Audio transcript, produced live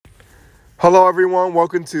Hello, everyone.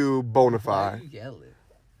 Welcome to Why are BONAFIDE. you yelling?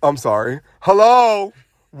 I'm sorry. Hello.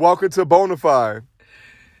 Welcome to BONAFIDE.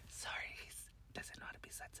 Sorry, he doesn't know how to be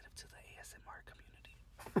sensitive to the ASMR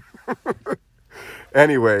community.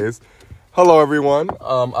 Anyways, hello, everyone.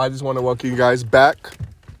 I just want to welcome you guys back.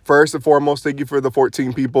 First and foremost, thank you for the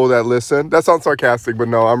 14 people that listen. That sounds sarcastic, but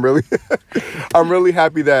no, I'm really, I'm really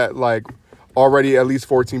happy that already at least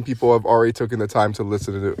 14 people have already taken the time to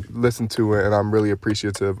listen to it, and I'm really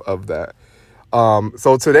appreciative of that.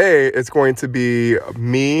 So today it's going to be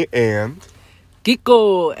me and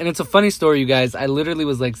Kiko! And it's a funny story, you guys. I literally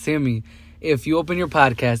was like, Sammy, if you open your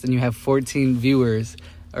podcast and you have 14 viewers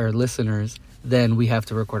or listeners, then we have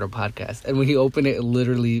to record a podcast. And when he opened it, it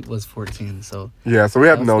literally was 14. So yeah, so we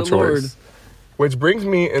have no choice. Lord. Which brings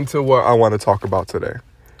me into what I want to talk about today.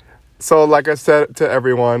 So like I said to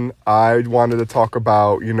everyone, I wanted to talk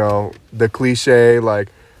about, the cliche,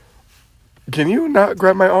 can you not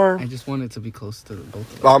grab my arm? I just want it to be close to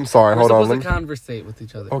both of us. I'm sorry, hold on. We're supposed to conversate with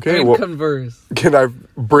each other. Okay, converse. Can I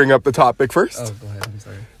bring up the topic first? Oh, go ahead. I'm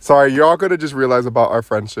sorry. Sorry, y'all gonna just realize about our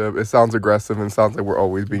friendship. It sounds aggressive and sounds like we're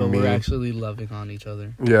always being mean. But we're actually loving on each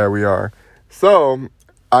other. Yeah, we are. So,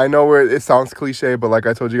 I know it sounds cliche, but like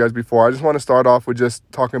I told you guys before, I just want to start off with just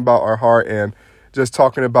talking about our heart and just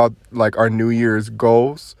talking about our New Year's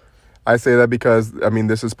goals. I say that because,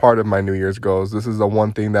 this is part of my New Year's goals. This is the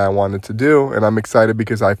one thing that I wanted to do, and I'm excited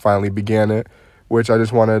because I finally began it, which I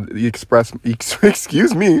just want to express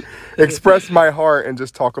my heart and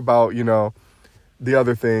just talk about, the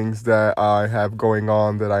other things that I have going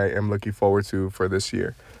on that I am looking forward to for this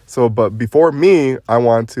year. So, but before me, I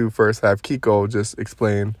want to first have Kiko just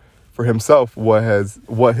explain for himself what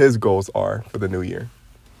his goals are for the new year.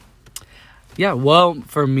 Yeah, well,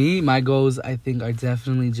 for me, my goals, I think, are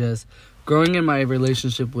definitely just growing in my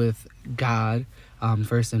relationship with God,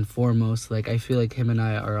 first and foremost. I feel like him and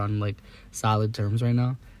I are on, solid terms right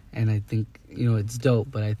now. And I think, it's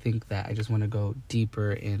dope. But I think that I just want to go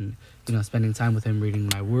deeper in, spending time with him, reading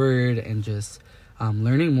my word, and just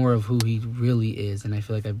learning more of who he really is. And I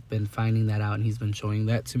feel like I've been finding that out, and he's been showing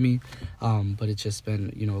that to me. But it's just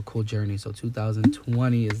been, a cool journey. So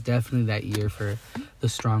 2020 is definitely that year for the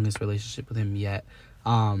strongest relationship with him yet.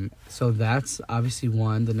 So that's obviously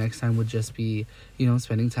one. The next time would just be,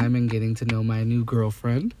 spending time and getting to know my new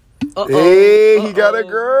girlfriend. He got a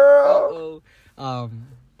girl.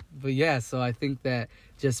 But yeah, so I think that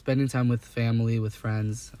just spending time with family, with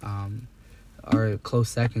friends, are a close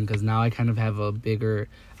second, because now I kind of have a bigger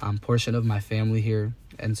portion of my family here,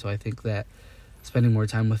 and so I think that spending more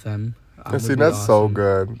time with them see, that's awesome. So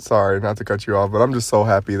good. Sorry, not to cut you off, but I'm just so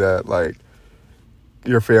happy that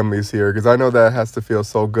your family's here, because I know that has to feel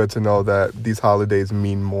so good to know that these holidays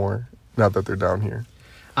mean more now that they're down here.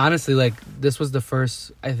 Honestly, this was the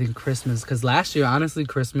first, I think, Christmas, because last year, honestly,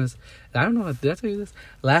 Christmas, I don't know, did I tell you this?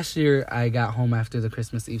 Last year, I got home after the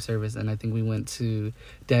Christmas Eve service, and I think we went to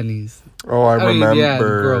Denny's. Oh, I remember. Yeah,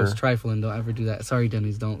 gross, trifling, don't ever do that. Sorry,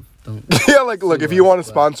 Denny's, don't. Yeah, look, if you want to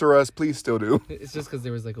sponsor us, please still do. It's just because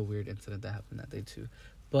there was, a weird incident that happened that day, too.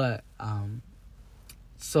 But,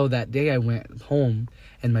 so that day I went home,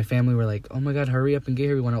 and my family were like, oh my God, hurry up and get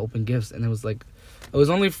here, we want to open gifts, and it was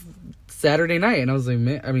only Saturday night, and I was like,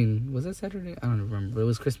 man, was it Saturday? I don't remember, but it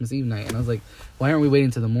was Christmas Eve night, and I was like, why aren't we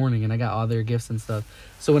waiting till the morning? And I got all their gifts and stuff.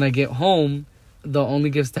 So when I get home, the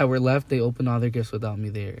only gifts that were left, they opened all their gifts without me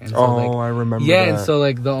there. And so, I remember yeah, that. and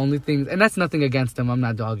so, the only things, and that's nothing against them, I'm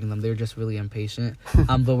not dogging them, they're just really impatient,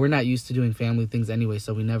 but we're not used to doing family things anyway,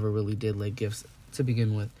 so we never really did, gifts to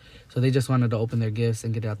begin with. So they just wanted to open their gifts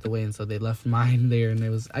and get it out the way, and so they left mine there, and it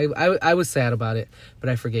was I was sad about it, but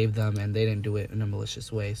I forgave them, and they didn't do it in a malicious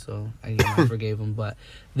way, so I forgave them. But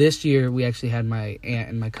this year we actually had my aunt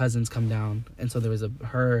and my cousins come down, and so there was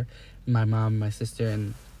her, my mom, my sister,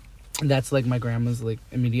 and that's my grandma's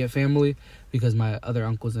immediate family, because my other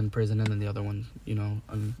uncle's in prison, and then the other one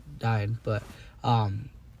died. But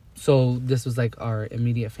so this was our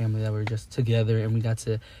immediate family that were just together, and we got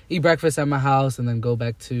to eat breakfast at my house and then go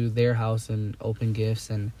back to their house and open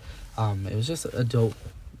gifts, and it was just a dope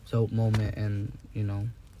moment, and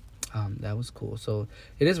that was cool. So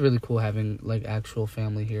it is really cool having actual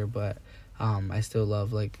family here, but I still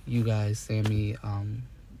love you guys, Sammy.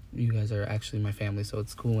 You guys are actually my family, so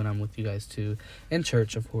it's cool when I'm with you guys too, and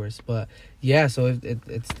church, of course. But yeah, so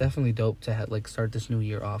it's definitely dope to start this new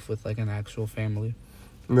year off with an actual family.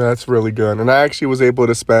 Yeah, that's really good. And I actually was able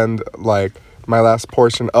to spend my last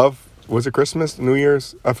portion of, was it Christmas, New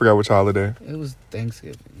Year's? I forgot which holiday. It was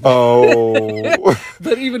Thanksgiving. Oh.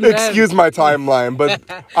 But even excuse my timeline, but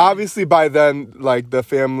obviously by then the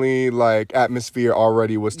family atmosphere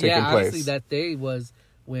already was taking place. Honestly, that day was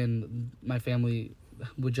when my family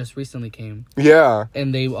who just recently came. Yeah.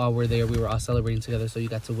 And they all were there. We were all celebrating together, so you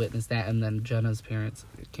got to witness that. And then Jenna's parents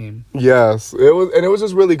came. Yes. It was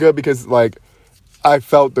just really good because, like, I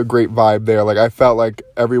felt the great vibe there. Like, I felt like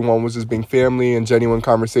everyone was just being family and genuine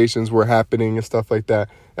conversations were happening and stuff like that.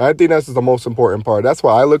 And I think that's the most important part. That's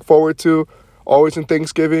what I look forward to always in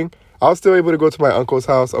Thanksgiving. I was still able to go to my uncle's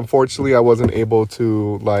house. Unfortunately, I wasn't able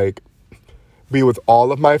to, like, be with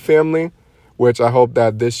all of my family, which I hope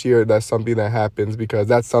that this year that's something that happens because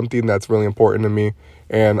that's something that's really important to me.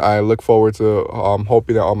 And I look forward to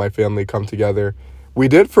hoping that all my family come together. We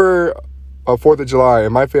did for 4th of July,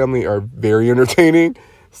 and my family are very entertaining.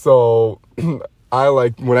 So I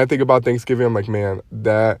like, when I think about Thanksgiving, I'm like, man,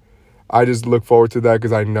 that I just look forward to that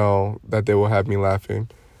because I know that they will have me laughing.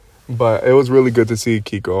 But it was really good to see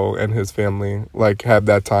Kiko and his family, like, have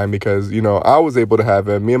that time because, you know, I was able to have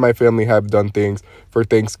it. Me and my family have done things for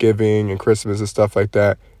Thanksgiving and Christmas and stuff like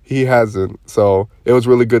that. He hasn't. So it was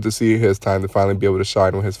really good to see his time to finally be able to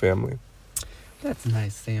shine with his family. That's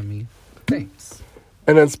nice, Sammy. Thanks.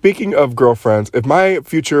 And then speaking of girlfriends, if my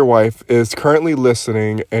future wife is currently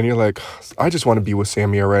listening and you're like, I just want to be with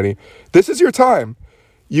Sammy already, this is your time.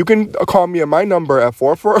 You can call me at my number at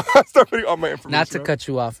 44. I start putting all my information. Not to cut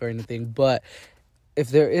you off or anything, but if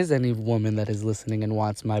there is any woman that is listening and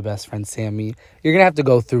wants my best friend Sammy, you're going to have to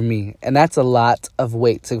go through me. And that's a lot of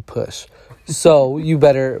weight to push. So you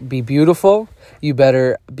better be beautiful. You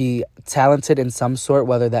better be talented in some sort,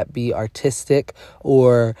 whether that be artistic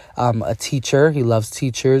or a teacher. He loves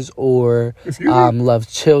teachers or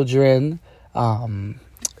loves children.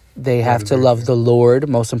 They have to love the Lord,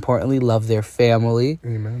 most importantly, love their family.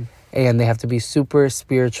 Amen. And they have to be super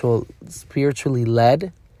spiritually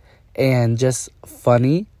led and just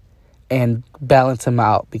funny and balance him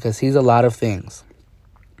out because he's a lot of things.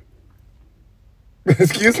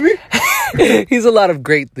 Excuse me? He's a lot of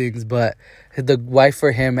great things, but the wife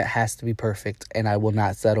for him, it has to be perfect, and I will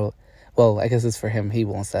not settle. Well, I guess it's for him. He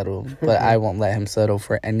won't settle, but I won't let him settle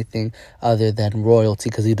for anything other than royalty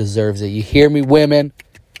because he deserves it. You hear me, women?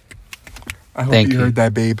 I hope you heard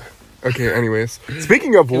that, babe. Okay, anyways.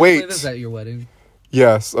 Speaking of weight. Can we play this at your wedding?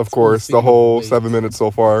 Yes, of course. The whole 7 minutes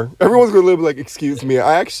so far. Everyone's going to be like, excuse me.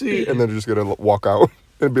 And then they're just going to walk out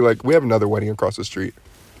and be like, we have another wedding across the street.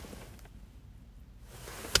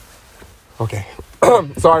 Okay.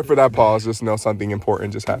 Sorry for that pause. Just know something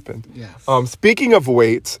important just happened. Yes. Speaking of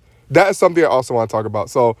weight, that is something I also want to talk about.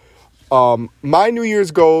 So, my New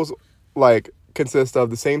Year's goals, like, consist of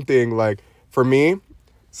the same thing. Like, for me,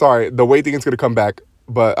 sorry, the weight thing is going to come back,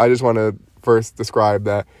 but I just want to first describe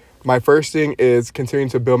that. My first thing is continuing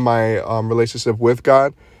to build my relationship with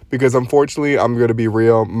God because, unfortunately, I'm going to be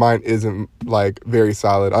real. Mine isn't, like, very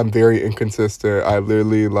solid. I'm very inconsistent. I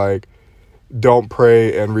literally, like, don't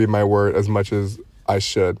pray and read my word as much as I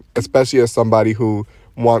should, especially as somebody who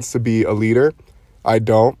wants to be a leader. I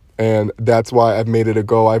don't, and that's why I've made it a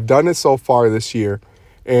goal. I've done it so far this year,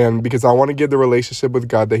 and because I want to give the relationship with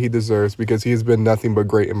God that he deserves because he has been nothing but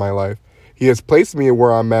great in my life. He has placed me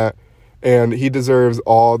where I'm at, and he deserves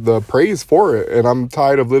all the praise for it, and I'm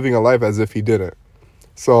tired of living a life as if he didn't.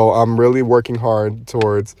 So I'm really working hard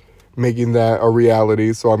towards making that a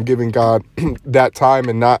reality. So I'm giving God that time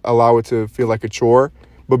and not allow it to feel like a chore,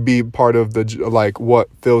 but be part of the, like, what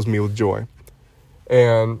fills me with joy.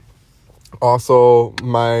 And also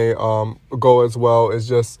my goal as well is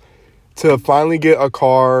just to finally get a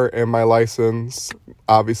car and my license.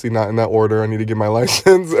 Obviously not in that order. I need to get my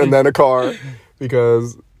license and then a car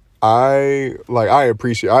because I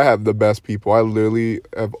appreciate, I have the best people. I literally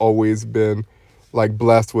have always been, like,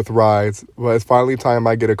 blessed with rides, but it's finally time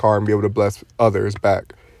I get a car and be able to bless others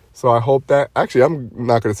back. So I hope that, actually, I'm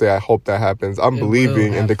not going to say I hope that happens. I'm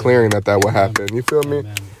believing and declaring that will happen. You feel me?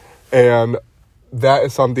 Amen. And that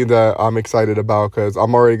is something that I'm excited about because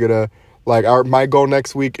I'm already going to, like, my goal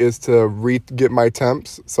next week is to get my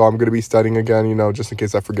temps. So I'm going to be studying again, you know, just in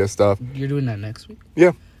case I forget stuff. You're doing that next week?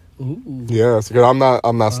 Yeah. Ooh. Yes, because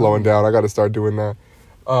I'm not slowing down. I got to start doing that.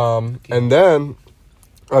 And then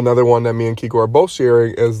another one that me and Kiko are both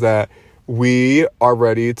sharing is that we are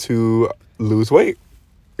ready to lose weight.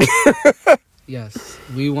 Yes,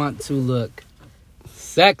 we want to look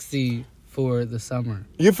sexy for the summer.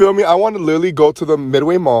 You feel me? I want to literally go to the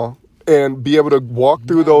Midway Mall and be able to walk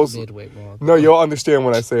through those. Midway Mall. No, you'll understand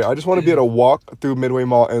when I say it. I just want to be able to walk through Midway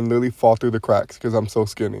Mall and literally fall through the cracks because I'm so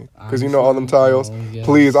skinny. Because you know all them tiles? Yes.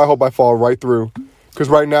 Please, I hope I fall right through. Because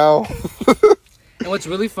right now... And what's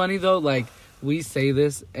really funny, though, like, we say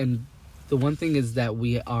this, and the one thing is that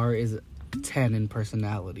we are is 10 in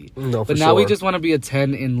personality. No, but now we just want to be a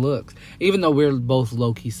 10 in looks. Even though we're both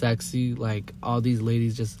low-key sexy, like, all these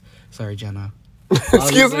ladies just... Sorry, Jenna.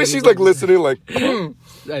 Excuse me, she's like listening, like.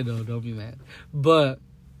 I know, don't be mad. But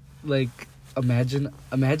like, imagine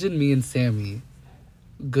me and Sammy,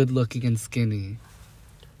 good looking and skinny.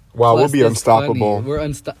 Wow, Plus we'll be unstoppable. Funny.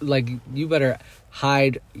 We're like, you better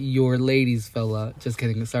hide your ladies, fella. Just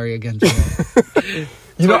kidding. Sorry again, Jenna.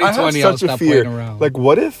 You know, I have such a fear. Like,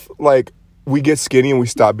 what if like we get skinny and we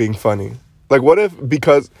stop being funny? Like, what if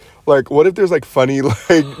what if there's like funny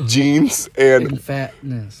like genes and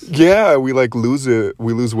fatness? Yeah, we like lose it.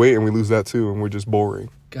 We lose weight and we lose that too, and we're just boring.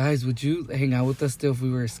 Guys, would you hang out with us still if we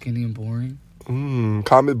were skinny and boring?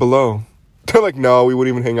 Comment below. They're like, no, we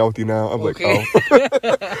wouldn't even hang out with you now. I'm okay. Like,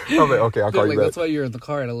 oh. I'm like, okay, I'll call you back. That's why you're in the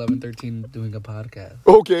car at 11:13 doing a podcast.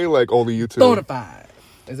 Okay, like only you two. Bonafide.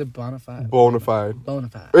 Is it Bonafide? Bonafide.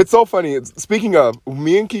 Bonafide. It's so funny. Speaking of,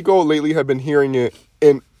 me and Kiko lately have been hearing it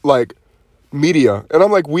in like media, and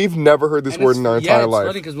I'm like, we've never heard this word in our entire life. It's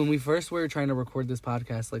funny because when we first were trying to record this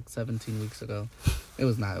podcast like 17 weeks ago, it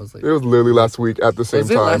was like it was literally last week at the same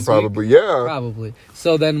time, probably. Yeah, probably.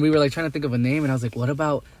 So then we were like trying to think of a name, and I was like, what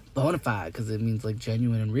about Bonafide? Because it means like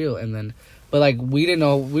genuine and real. And then, but like we didn't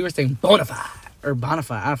know, we were saying Bonafide or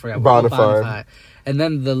Bonafide. I forgot. Bonafide. And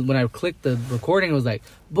then when I clicked the recording, it was like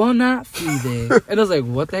BONAFIDE, and I was like,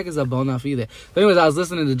 "What the heck is a BONAFIDE?" But anyways, I was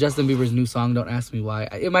listening to Justin Bieber's new song. Don't ask me why.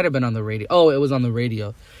 It might have been on the radio. Oh, it was on the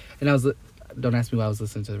radio, and don't ask me why I was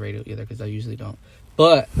listening to the radio either, because I usually don't.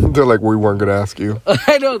 But they're like, we weren't gonna ask you.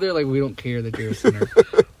 I know, they're like, we don't care that you're a sinner.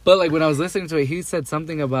 But like when I was listening to it, he said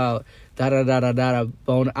something about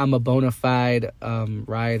I'm a bona fide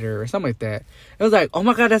rider or something like that. I was like, oh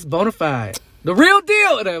my god, that's bona fide. The real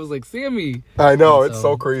deal. And I was like, Sammy. I know, it's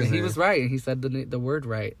so crazy. He was right. And he said the word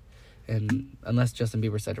right. And unless Justin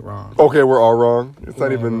Bieber said it wrong. Okay, we're all wrong. It's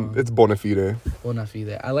not even, it's bona fide. Bona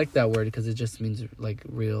fide. I like that word because it just means like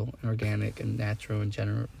real and organic and natural and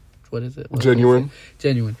general. What is it? Genuine.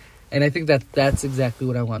 Genuine. And I think that's exactly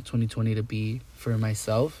what I want 2020 to be for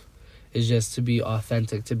myself. Is just to be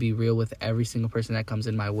authentic, to be real with every single person that comes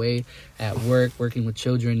in my way. At work, working with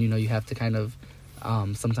children, you have to kind of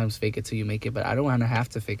sometimes fake it till you make it, but I don't want to have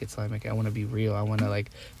to fake it till I make it. I want to be real. I want to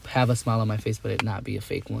like have a smile on my face, but it not be a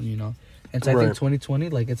fake one, And so I think 2020,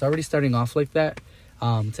 like it's already starting off like that.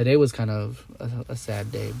 Today was kind of a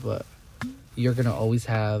sad day, but you're gonna always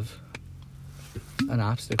have an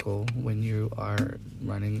obstacle when you are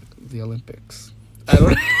running the Olympics. I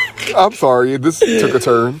don't. I'm sorry, this took a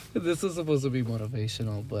turn. This is supposed to be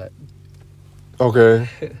motivational, but okay.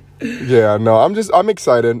 Yeah, no, I'm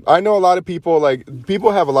excited. I know a lot of people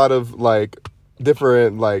have a lot of like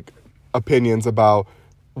different like opinions about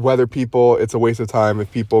whether it's a waste of time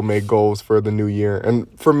if people make goals for the new year. And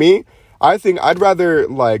for me, I think I'd rather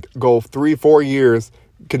like go 3-4 years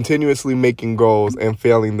continuously making goals and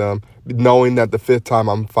failing them, knowing that the 5th time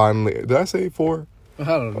I'm finally, did I say 4? I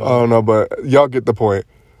don't know. I don't know, but y'all get the point.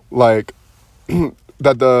 Like I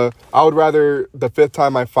would rather the 5th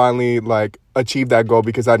time I finally like achieve that goal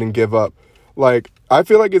because I didn't give up. Like, I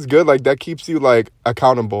feel like it's good. Like, that keeps you like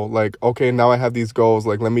accountable. Like, okay, now I have these goals.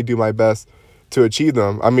 Like, let me do my best to achieve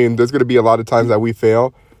them. I mean, there's going to be a lot of times that we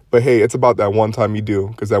fail, but hey, it's about that one time you do,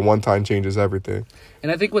 because that one time changes everything.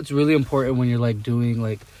 And I think what's really important when you're like doing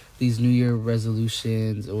like these New Year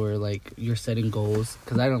resolutions or like you're setting goals,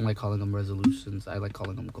 because I don't like calling them resolutions, I like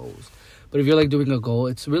calling them goals. But if you're like doing a goal,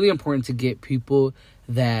 it's really important to get people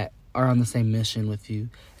that are on the same mission with you,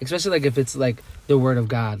 especially like if it's like the word of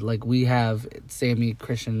God. Like we have Sammy,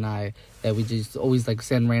 Christian, and I that we just always like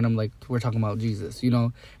send random, like we're talking about Jesus,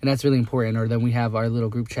 and that's really important. Or then we have our little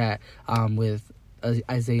group chat with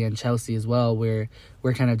Isaiah and Chelsea as well, where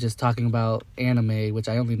we're kind of just talking about anime, which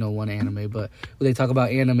I only know one anime, but they talk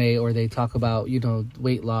about anime or they talk about,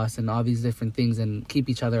 weight loss and all these different things and keep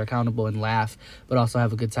each other accountable and laugh, but also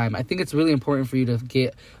have a good time. I think it's really important for you to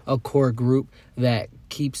get a core group that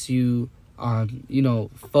keeps you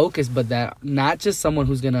focused, but that not just someone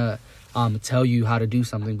who's going to tell you how to do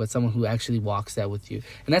something, but someone who actually walks that with you.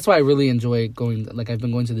 And that's why I really enjoy going, like I've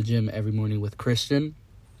been going to the gym every morning with Christian.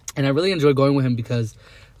 And I really enjoy going with him because,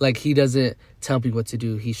 like, he doesn't tell me what to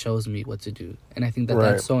do. He shows me what to do. And I think that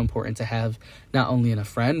that's so important to have, not only in a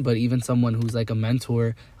friend, but even someone who's, like, a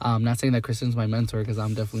mentor. Not saying that Christian's my mentor, because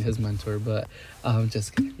I'm definitely his mentor, but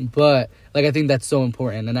just kidding. But, like, I think that's so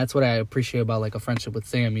important. And that's what I appreciate about, like, a friendship with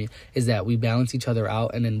Sammy, is that we balance each other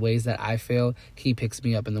out. And in ways that I fail, he picks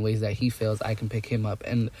me up. In the ways that he fails, I can pick him up.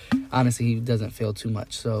 And honestly, he doesn't fail too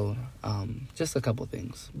much. So, just a couple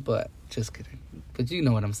things. But just kidding. But you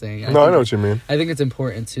know what I'm saying. I know what you mean. I think it's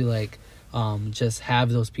important to, like, just have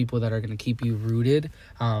those people that are going to keep you rooted.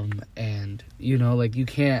 And, like, you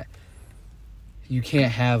can't you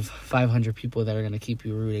can't have 500 people that are going to keep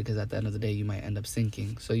you rooted, because at the end of the day, you might end up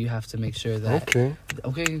sinking. So you have to make sure that...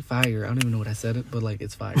 Okay, fire. I don't even know what I said, but, like,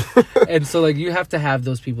 it's fire. And so, like, you have to have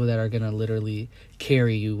those people that are going to literally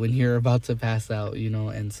carry you when you're about to pass out, you know?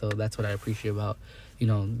 And so that's what I appreciate about, you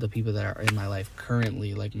know, the people that are in my life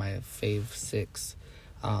currently, like my fave 6.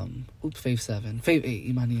 Fave 7. Fave 8.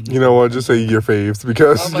 Imani. You know what? Just say your faves,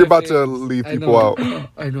 because you're about to leave people out.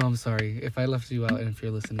 I know, I'm sorry. If I left you out, and if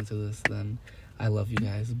you're listening to this, then... I love you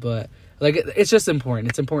guys, but like it's just important.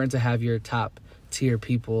 It's important to have your top tier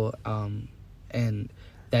people, and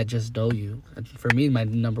that just know you. And for me, my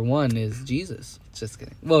number one is Jesus. Just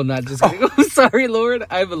kidding. Well, not just kidding. I'm sorry, Lord.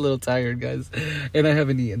 I'm a little tired, guys, and I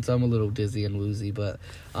haven't eaten, so I'm a little dizzy and woozy. But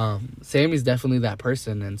Sammy's definitely that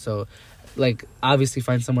person, and so like obviously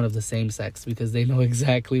find someone of the same sex, because they know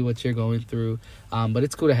exactly what you're going through. But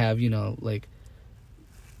it's cool to have, you know, like.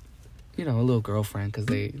 You know, a little girlfriend, because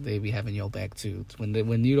they be having your back too.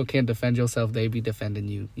 When you can't defend yourself, they be defending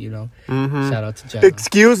you. You know. Mm-hmm. Shout out to Jenna.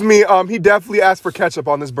 Excuse me. He definitely asked for ketchup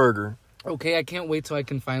on this burger. Okay, I can't wait till I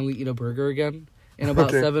can finally eat a burger again in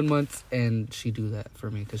about 7 months, and she do that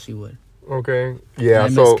for me, because she would. Okay. Yeah.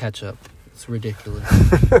 And I miss ketchup. It's ridiculous.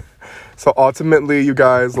 So ultimately, you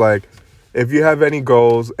guys, like, if you have any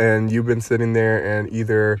goals and you've been sitting there and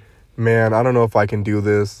either. Man, I don't know if I can do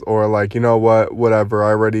this, or like, you know what, whatever,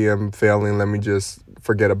 I already am failing, let me just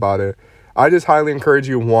forget about it. I just highly encourage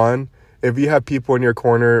you, one, if you have people in your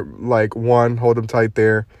corner, like, one, hold them tight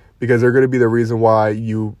there, because they're going to be the reason why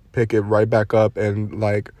you pick it right back up and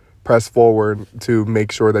like press forward to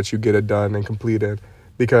make sure that you get it done and completed,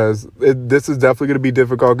 because this is definitely going to be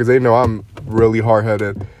difficult, because they know I'm really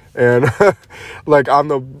hard-headed. And like I'm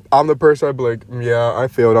the person I'd be like, yeah, I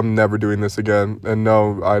failed, I'm never doing this again. And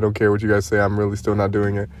no, I don't care what you guys say, I'm really still not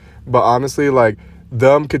doing it. But honestly, like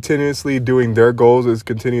them continuously doing their goals is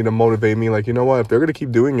continuing to motivate me. Like, you know what, if they're gonna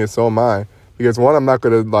keep doing it, so am I. Because one, I'm not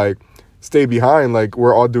gonna like stay behind. Like,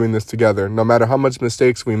 we're all doing this together. No matter how much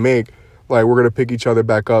mistakes we make, like we're gonna pick each other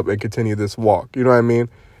back up and continue this walk. You know what I mean?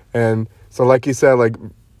 And so like you said, like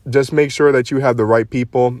just make sure that you have the right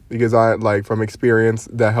people, because I like from experience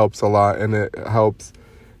that helps a lot, and it helps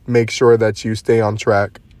make sure that you stay on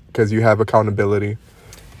track because you have accountability.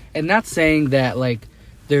 And not saying that like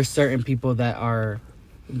there's certain people that are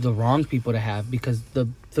the wrong people to have, because the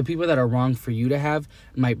people that are wrong for you to have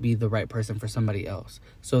might be the right person for somebody else.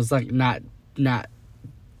 So it's like not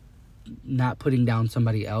putting down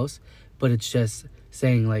somebody else, but it's just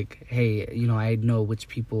saying like, hey, you know, I know which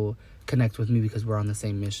people connect with me because we're on the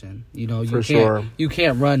same mission. You know, you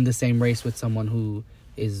can't run the same race with someone who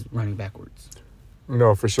is running backwards.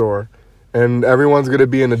 No, for sure. And everyone's going to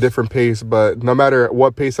be in a different pace, but no matter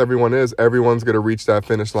what pace everyone is, everyone's going to reach that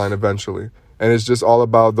finish line eventually. And it's just all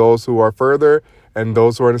about those who are further and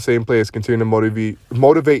those who are in the same place continue to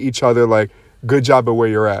motivate each other, like, good job at where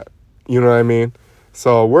you're at. You know what I mean?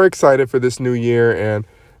 So we're excited for this new year, and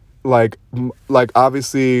like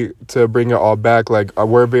obviously to bring it all back, like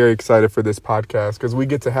we're very excited for this podcast because we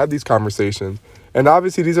get to have these conversations. And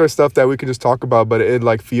obviously these are stuff that we can just talk about, but it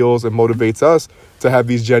like fuels and motivates us to have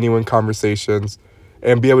these genuine conversations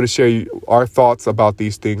and be able to share our thoughts about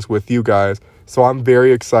these things with you guys. So I'm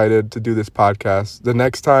very excited to do this podcast. The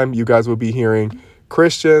next time you guys will be hearing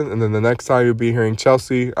Christian, and then the next time you'll be hearing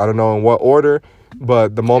Chelsea. I don't know in what order,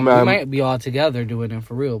 but the moment we might be all together doing it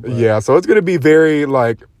for real. But. Yeah, so it's going to be very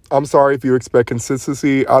like, I'm sorry if you expect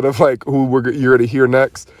consistency out of like who you're going to hear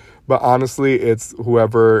next. But honestly, it's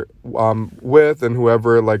whoever I'm with and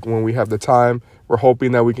whoever, like when we have the time, we're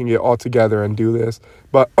hoping that we can get all together and do this.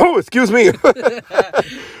 But, excuse me.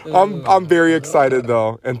 I'm very excited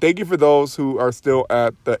though. And thank you for those who are still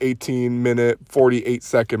at the 18-minute,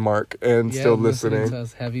 48-second mark and still listening. To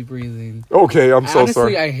us, heavy breathing. Okay, I'm so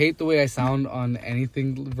sorry. Honestly, I hate the way I sound on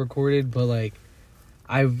anything recorded, but like,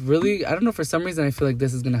 I don't know, for some reason I feel like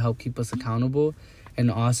this is going to help keep us accountable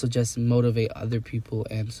and also just motivate other people.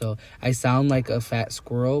 And so I sound like a fat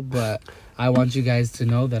squirrel, but I want you guys to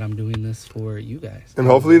know that I'm doing this for you guys. And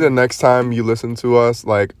hopefully the next time you listen to us,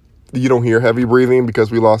 like, you don't hear heavy breathing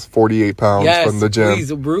because we lost 48 pounds from the gym.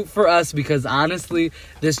 Please root for us, because honestly,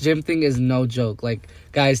 this gym thing is no joke. Like,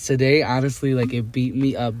 guys, today, honestly, like, it beat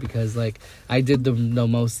me up because, like, I did the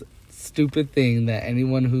most stupid thing that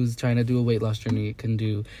anyone who's trying to do a weight loss journey can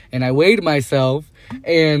do. And I weighed myself,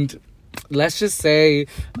 and let's just say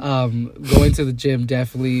going to the gym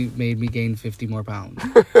definitely made me gain 50 more pounds.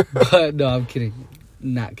 But no, I'm kidding.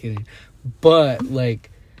 Not kidding. But like,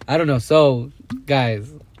 I don't know. So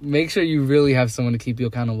guys, make sure you really have someone to keep you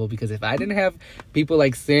accountable, because if I didn't have people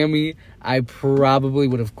like Sammy, I probably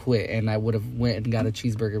would have quit and I would have went and got a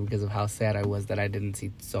cheeseburger because of how sad I was that I didn't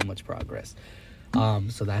see so much progress.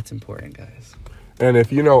 So that's important, guys. And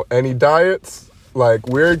if you know any diets, like,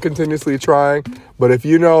 we're continuously trying, but if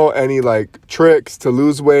you know any, like, tricks to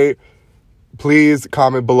lose weight, please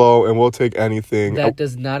comment below and we'll take anything. That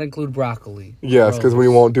does not include broccoli. Yes, because we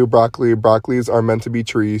won't do broccoli. Broccolis are meant to be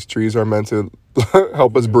trees. Trees are meant to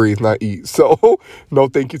help us breathe, not eat. So, no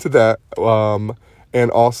thank you to that. And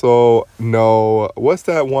also, no, what's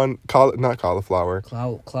that one? Not cauliflower.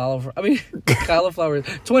 Cauliflower.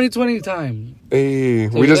 2020 time. Hey,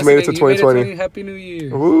 So we just made it to 2020. Happy New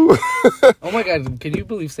Year. Woo. Oh my God. Can you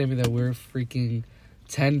believe, Sammy, that we're freaking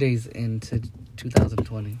 10 days into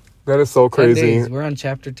 2020? That is so 10 crazy. days. We're on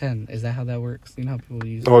chapter 10. Is that how that works? You know how people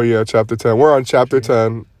use it? Oh, yeah, chapter 10. We're on chapter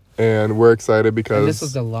 10, and we're excited because... And this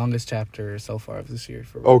was the longest chapter so far of this year.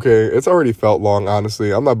 Okay, it's already felt long,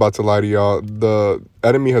 honestly. I'm not about to lie to y'all. The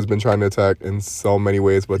enemy has been trying to attack in so many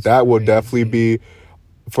ways, but that will definitely be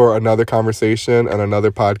for another conversation and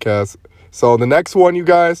another podcast. So the next one, you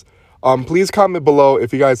guys, please comment below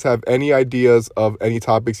if you guys have any ideas of any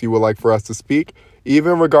topics you would like for us to speak.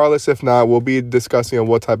 Even regardless, if not, we'll be discussing on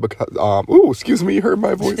what type of... excuse me, you heard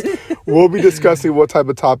my voice. We'll be discussing what type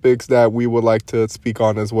of topics that we would like to speak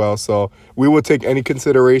on as well. So we will take any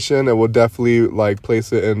consideration and we'll definitely, like,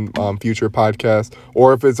 place it in future podcasts.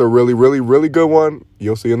 Or if it's a really, really, really good one,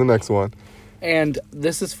 you'll see in the next one. And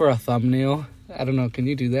this is for a thumbnail. I don't know. Can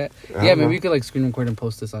you do that? Yeah, maybe you could, like, screen record and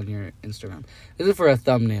post this on your Instagram. This is for a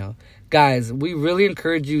thumbnail. Guys, we really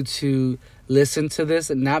encourage you to listen to this,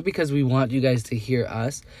 not because we want you guys to hear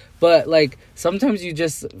us, but, like, sometimes you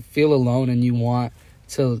just feel alone and you want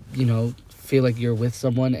to, you know, feel like you're with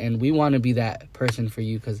someone, and we want to be that person for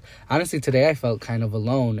you, because honestly today I felt kind of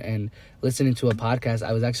alone, and listening to a podcast.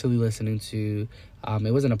 I was actually listening to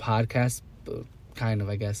it wasn't a podcast, but kind of,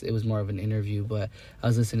 I guess it was more of an interview, but I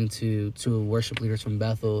was listening to worship leaders from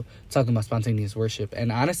Bethel talking about spontaneous worship,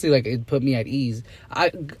 and honestly, like, it put me at ease.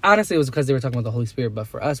 Honestly, it was because they were talking about the Holy Spirit, but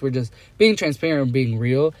for us, we're just being transparent and being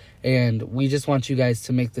real, and we just want you guys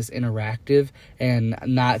to make this interactive and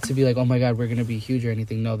not to be like, oh my God, we're gonna be huge or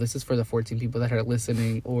anything. No, this is for the 14 people that are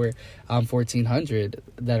listening, or 1,400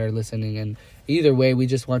 that are listening, and either way, we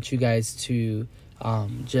just want you guys to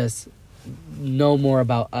just know more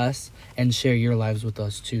about us and share your lives with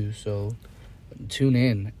us too. So tune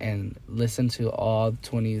in and listen to all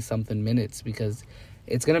 20 something minutes, because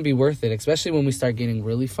it's gonna be worth it, especially when we start getting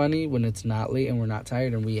really funny, when it's not late and we're not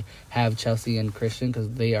tired, and we have Chelsea and Christian, because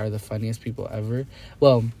they are the funniest people ever.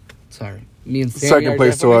 Well, sorry, me and Sammy second are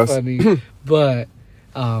place to us funny, but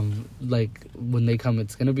like, when they come,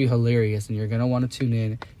 it's gonna be hilarious, and you're gonna want to tune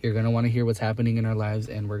in. You're gonna want to hear what's happening in our lives,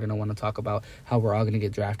 and we're gonna want to talk about how we're all gonna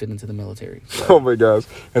get drafted into the military. So. Oh my gosh,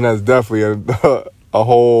 and that's definitely a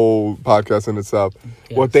whole podcast in itself.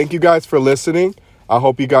 Yes. Well, thank you guys for listening. I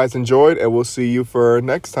hope you guys enjoyed, and we'll see you for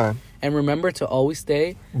next time. And remember to always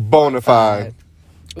stay bonafide.